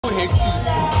hectic.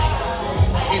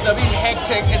 It's a bit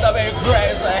hectic, it's a bit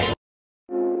crazy.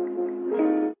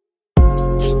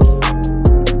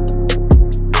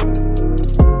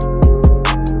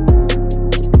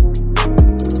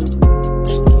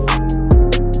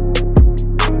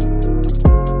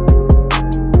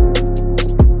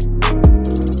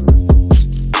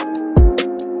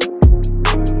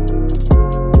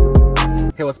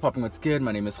 Hey, what's popping, what's good?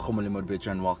 My name is Gomolemo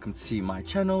Dibeco and welcome to my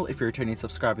channel. If you're a returning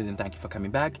subscriber, then thank you for coming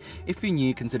back. If you're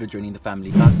new, consider joining the family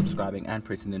by subscribing and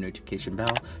pressing the notification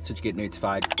bell so you get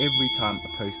notified every time I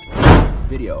post a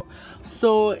video.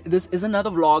 So this is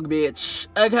another vlog, bitch.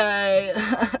 Okay.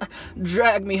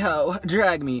 Drag me, ho,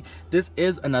 drag me. This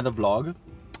is another vlog.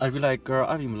 I feel like, girl,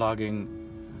 I've been vlogging.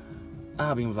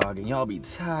 Y'all be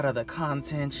tired of the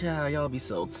content, yeah. Y'all be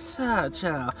so tired,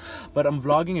 yeah. But I'm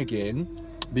vlogging again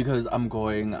because I'm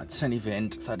going to an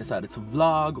event, so I decided to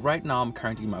vlog. Right now I'm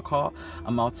currently in my car.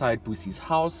 I'm outside Boosie's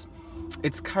house.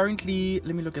 It's currently,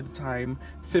 let me look at the time,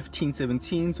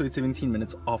 15:17, so it's 17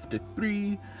 minutes after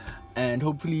 3, and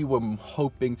hopefully we're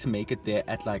hoping to make it there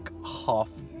at like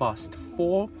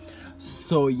 4:30.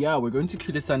 So yeah, we're going to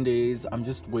KOOLEST Sundays. I'm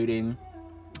just waiting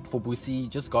for Boosie.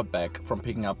 Just got back from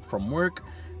picking up from work,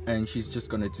 and she's just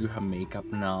gonna do her makeup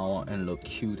now and look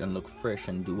cute and look fresh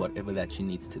and do whatever that she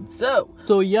needs to do.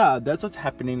 So yeah, that's what's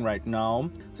happening right now.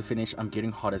 To finish, I'm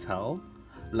getting hot as hell.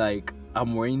 Like,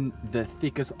 I'm wearing the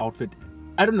thickest outfit.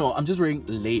 I don't know, I'm just wearing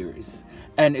layers,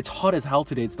 and it's hot as hell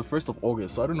today. It's the 1st of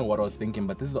August, so I don't know what I was thinking,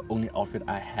 but this is the only outfit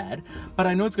I had. But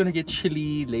I know it's gonna get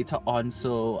chilly later on,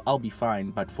 so I'll be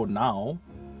fine. But for now,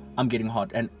 I'm getting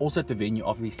hot. And also at the venue,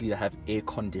 obviously I have air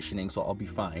conditioning, so I'll be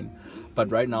fine.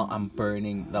 But right now I'm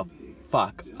burning the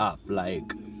fuck up.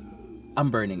 Like, I'm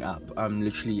burning up. I'm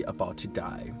literally about to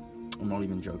die. I'm not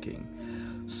even joking.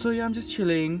 So yeah, I'm just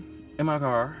chilling in my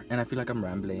car and I feel like I'm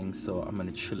rambling, so I'm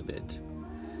gonna chill a bit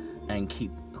and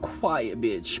keep quiet,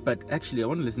 bitch. But actually I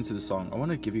want to listen to the song. I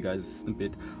want to give you guys a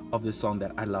snippet of the song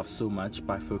that I love so much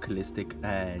by Vocalistic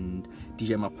and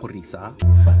DJ Maporisa.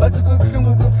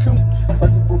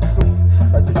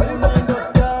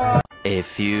 A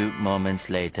few moments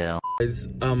later. Guys,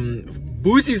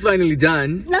 Boosie's finally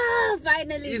done.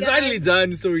 Finally, He's finally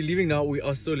done, so we're leaving now. We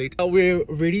are so late. We're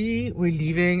ready, we're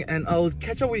leaving, and I'll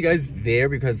catch up with you guys there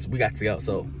because we got to go,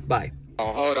 so bye.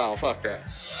 Oh, hold on, fuck that.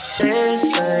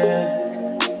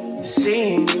 Listen,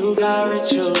 seeing you got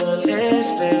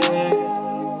ritualistic,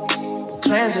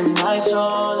 cleansing my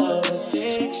soul of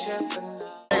addiction.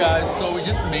 Hey guys, so we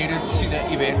just made it to the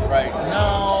event right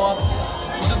now.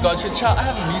 We just got chit chat. I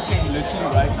have a meeting literally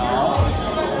right now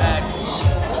at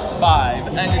 5,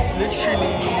 and it's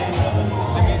literally,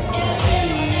 let me see,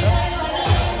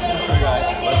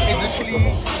 it's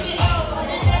literally,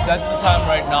 that's the time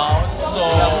right now. So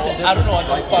I don't know what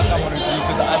the fuck I'm gonna do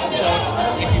because I thought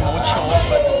it'd be more chill,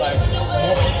 but like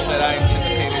more people that I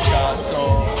anticipated, yeah. So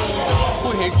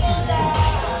who hates you?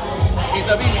 It's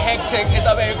a bit hectic, it's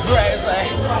a bit crazy.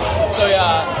 So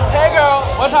yeah. Hey girl,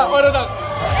 what's up? What up?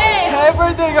 Hey! Happy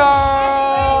birthday,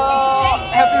 girl!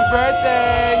 Happy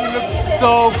birthday! You look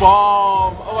so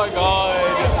bomb! Oh my god!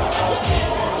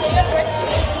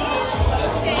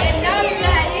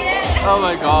 Oh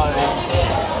my god!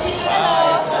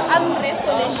 I'm ready.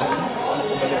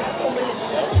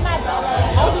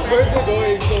 How's the birthday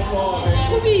going so far?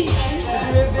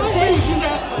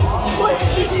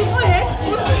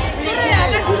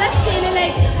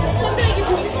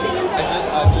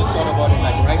 I just thought about it,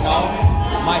 like right now,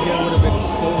 my hair would have been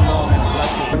so long and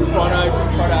product.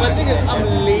 But the thing is, I'm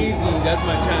lazy, that's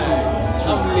my challenge.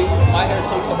 I'm lazy. My hair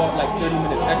takes about like 30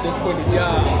 minutes at this point.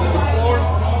 Before,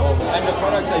 and the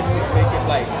product I use make it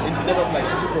like, instead of like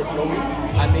super flowy,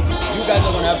 I make it, you guys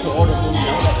are gonna have to order for me.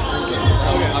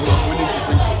 Okay, I'm willing to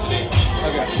drink it today.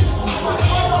 Okay.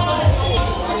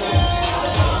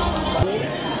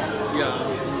 Yeah.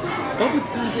 Bubbles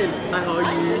content. Hi, how are you?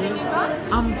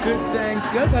 I'm good, thanks.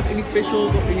 Do you guys have any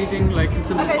specials or anything like in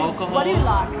terms of alcohol? What do you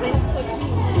like?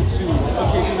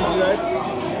 Okay, can you do that?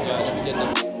 Yeah, let me get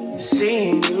that.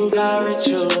 Seeing you got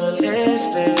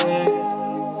ritualistic,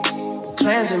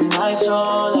 cleansing my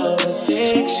soul of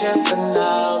addiction for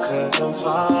now, cause I'm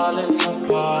falling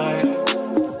apart.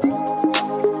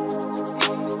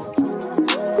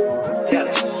 Yeah,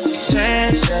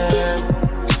 tension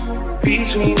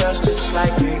between us just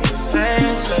like big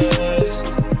fences.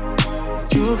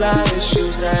 You got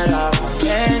issues that I won't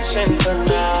mention for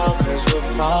now, cause we're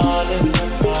falling apart.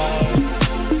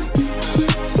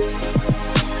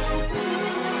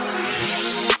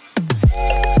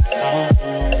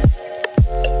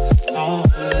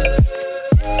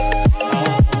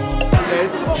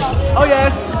 Oh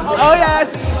yes! Oh yes!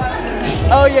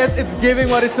 Oh yes! It's giving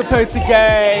what it's supposed to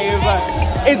give.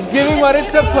 It's giving what it's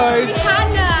supposed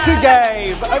to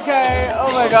give. Okay,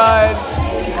 oh my god.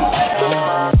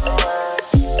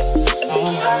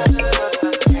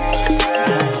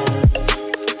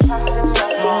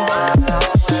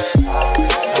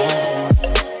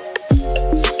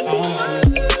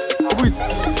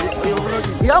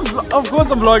 Yeah, of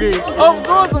course I'm vlogging. Of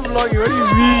course I'm vlogging. What do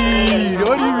you mean?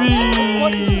 What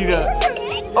do you mean?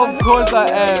 Of course I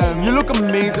am. You look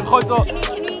amazing.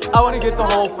 I want to get the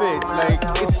whole fit. Like,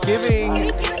 it's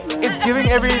giving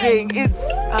everything. It's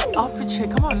an outfit check.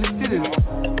 Come on, let's do this.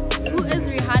 Who is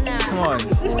Rihanna? Come on.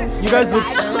 You guys look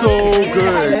so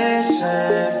good.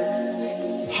 Listen,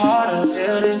 hard to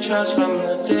building trust from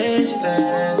the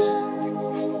distance.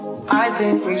 I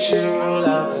think we should rule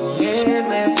out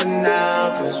commitment for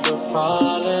now, cause we're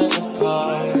falling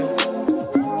apart.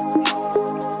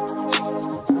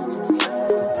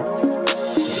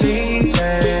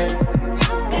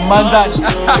 Mandan.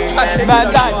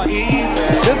 Mandan.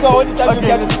 This is the only time you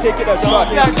guys will be taking a shot.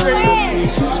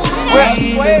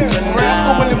 We're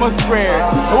Gomolemo Square.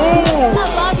 Ooh!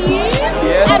 Above you.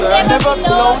 Yes, I've sir. never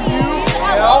below you.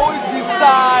 I'll always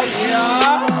beside you.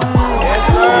 Yes,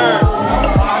 sir.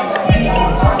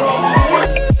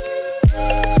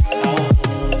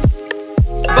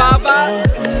 Baba,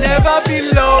 never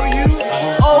below you,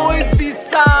 always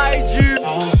beside you.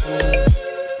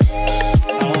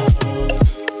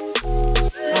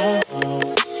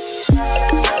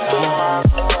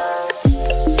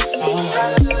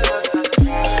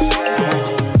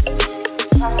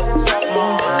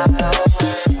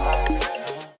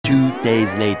 2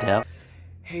 days later.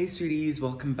 Hey sweeties,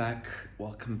 welcome back.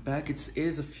 Welcome back. It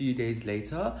is a few days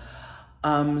later.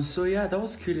 So yeah, that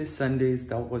was Coolest Sundays.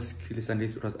 It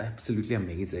was absolutely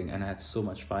amazing and I had so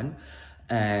much fun.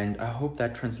 And I hope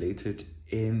that translated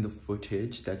in the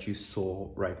footage that you saw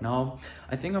right now.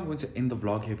 I think I'm going to end the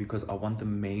vlog here because I want the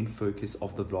main focus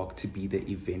of the vlog to be the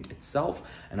event itself,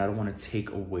 and I don't want to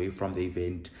take away from the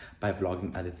event by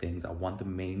vlogging other things. I want the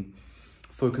main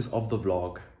focus of the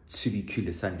vlog to be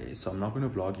Coolest Sundays. So I'm not going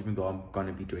to vlog even though I'm going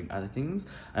to be doing other things.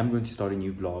 I'm going to start a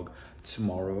new vlog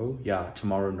tomorrow. Yeah,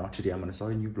 tomorrow, not today. I'm going to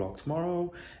start a new vlog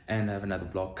tomorrow, and I have another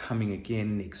vlog coming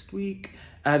again next week.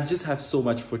 I just have so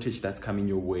much footage that's coming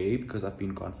your way because I've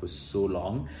been gone for so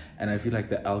long, and I feel like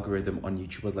the algorithm on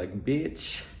YouTube was like,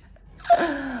 bitch,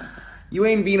 you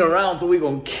ain't been around, so we're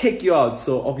gonna kick you out.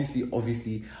 So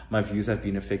obviously my views have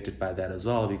been affected by that as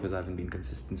well because I haven't been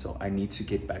consistent. So I need to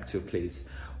get back to a place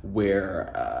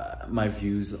where my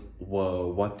views were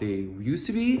what they used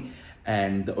to be,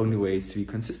 and the only way is to be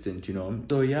consistent, you know.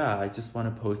 So yeah, I just want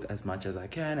to post as much as I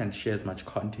can and share as much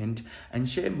content and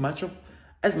share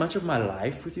as much of my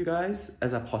life with you guys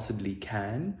as I possibly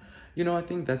can. You know, I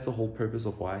think that's the whole purpose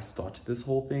of why I started this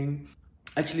whole thing.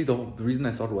 Actually, the reason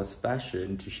I started was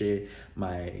fashion, to share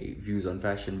my views on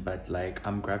fashion, but like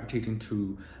I'm gravitating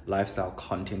to lifestyle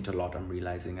content a lot, I'm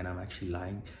realizing, and I'm actually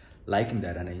liking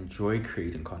that, and I enjoy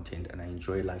creating content and I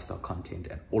enjoy lifestyle content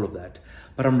and all of that.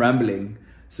 But I'm rambling.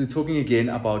 So talking again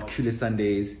about Coolest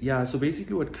Sundays. Yeah, so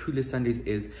basically what Coolest Sundays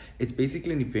is, it's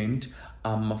basically an event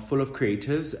full of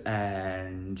creatives,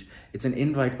 and it's an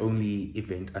invite only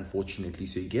event, unfortunately.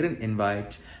 So you get an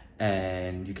invite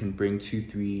and you can bring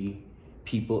 2-3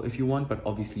 people if you want, but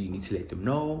obviously you need to let them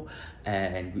know,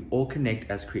 and we all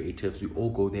connect as creatives. We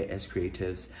all go there as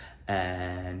creatives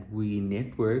and we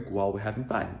network while we're having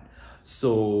fun.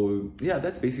 So yeah,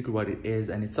 that's basically what it is,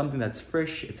 and it's something that's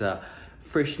fresh. It's a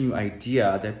fresh new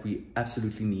idea that we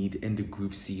absolutely need in the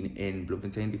groove scene in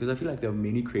Bloemfontein, because I feel like there are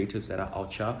many creatives that are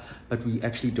out here but we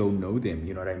actually don't know them,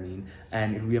 you know what I mean?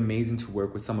 And it would be amazing to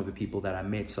work with some of the people that I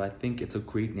met. So I think it's a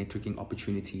great networking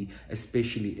opportunity,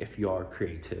 especially if you are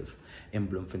creative in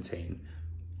Bloemfontein.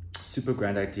 Super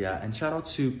grand idea, and shout out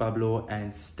to Pablo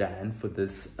and Stan for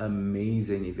this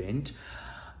amazing event.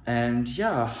 And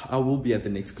yeah, I will be at the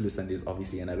next Coolest Sundays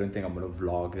obviously, and I don't think I'm gonna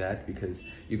vlog that because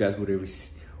you guys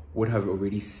would have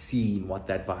already seen what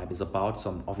that vibe is about. So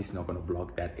I'm obviously not going to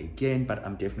vlog that again, but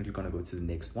I'm definitely going to go to the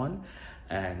next one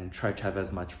and try to have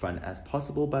as much fun as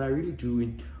possible. But I really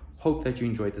do hope that you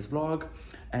enjoyed this vlog,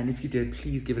 and if you did,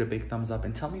 please give it a big thumbs up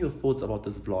and tell me your thoughts about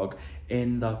this vlog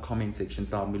in the comment section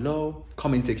down below,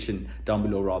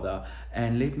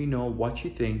 and let me know what you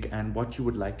think and what you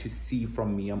would like to see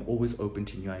from me. I'm always open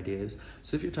to new ideas,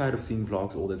 so if you're tired of seeing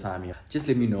vlogs all the time, yeah, just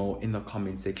let me know in the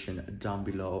comment section down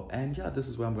below. And yeah, this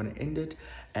is where I'm going to end it,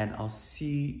 and I'll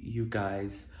see you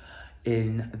guys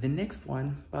in the next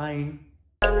one. Bye.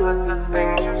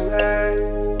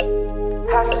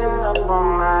 Passing up on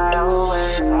my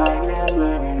way, I can't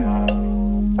blame it.